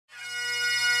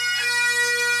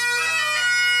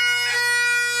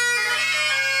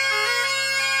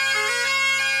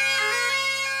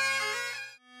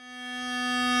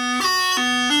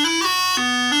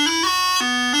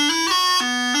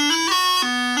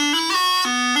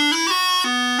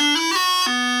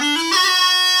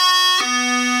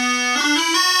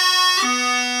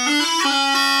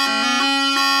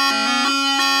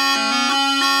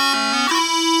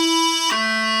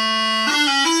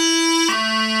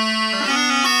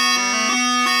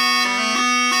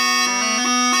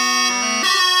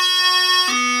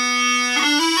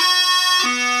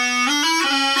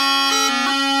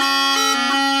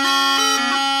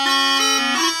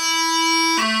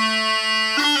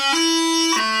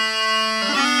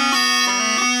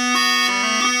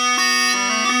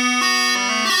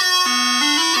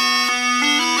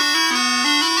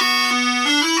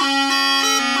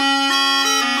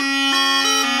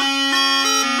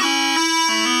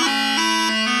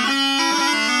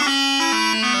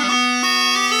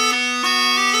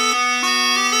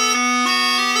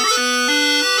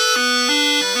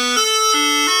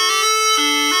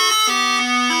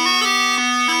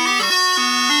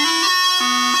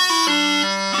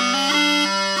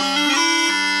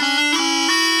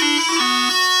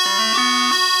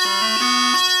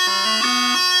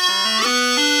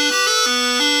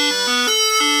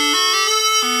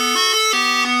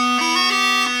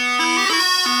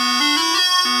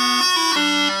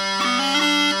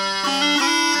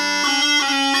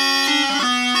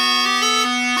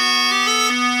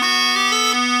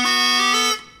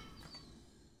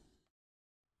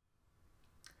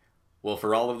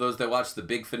for all of those that watched the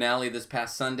big finale this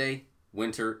past Sunday,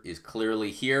 winter is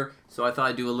clearly here. So I thought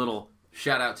I'd do a little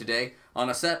shout out today on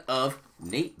a set of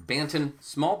Nate Banton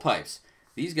Smallpipes.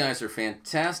 These guys are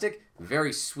fantastic,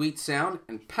 very sweet sound,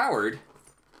 and powered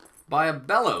by a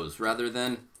bellows rather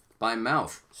than by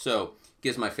mouth. So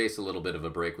gives my face a little bit of a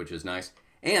break, which is nice.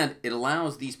 And it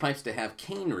allows these pipes to have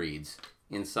cane reeds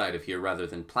inside of here rather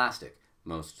than plastic.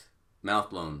 Most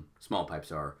mouth-blown small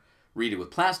pipes are reeded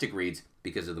with plastic reeds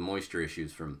because of the moisture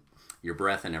issues from your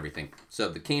breath and everything. So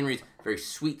the cane reeds, very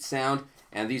sweet sound,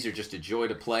 and these are just a joy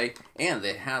to play. And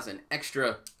it has an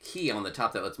extra key on the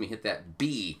top that lets me hit that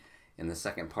B in the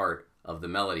second part of the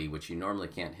melody, which you normally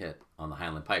can't hit on the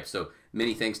Highland pipe. So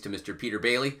many thanks to Mr. Peter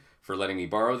Bailey for letting me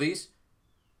borrow these.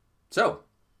 So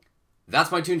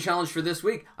that's my tune challenge for this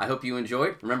week. I hope you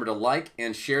enjoyed. Remember to like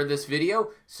and share this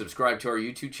video. Subscribe to our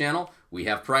YouTube channel. We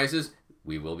have prizes.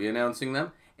 We will be announcing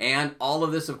them. And all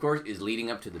of this, of course, is leading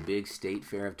up to the big State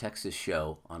Fair of Texas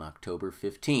show on October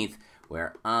 15th,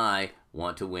 where I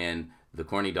want to win the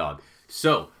corny dog.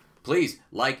 So please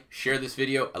like, share this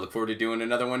video. I look forward to doing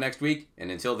another one next week.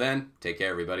 And until then, take care,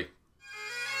 everybody.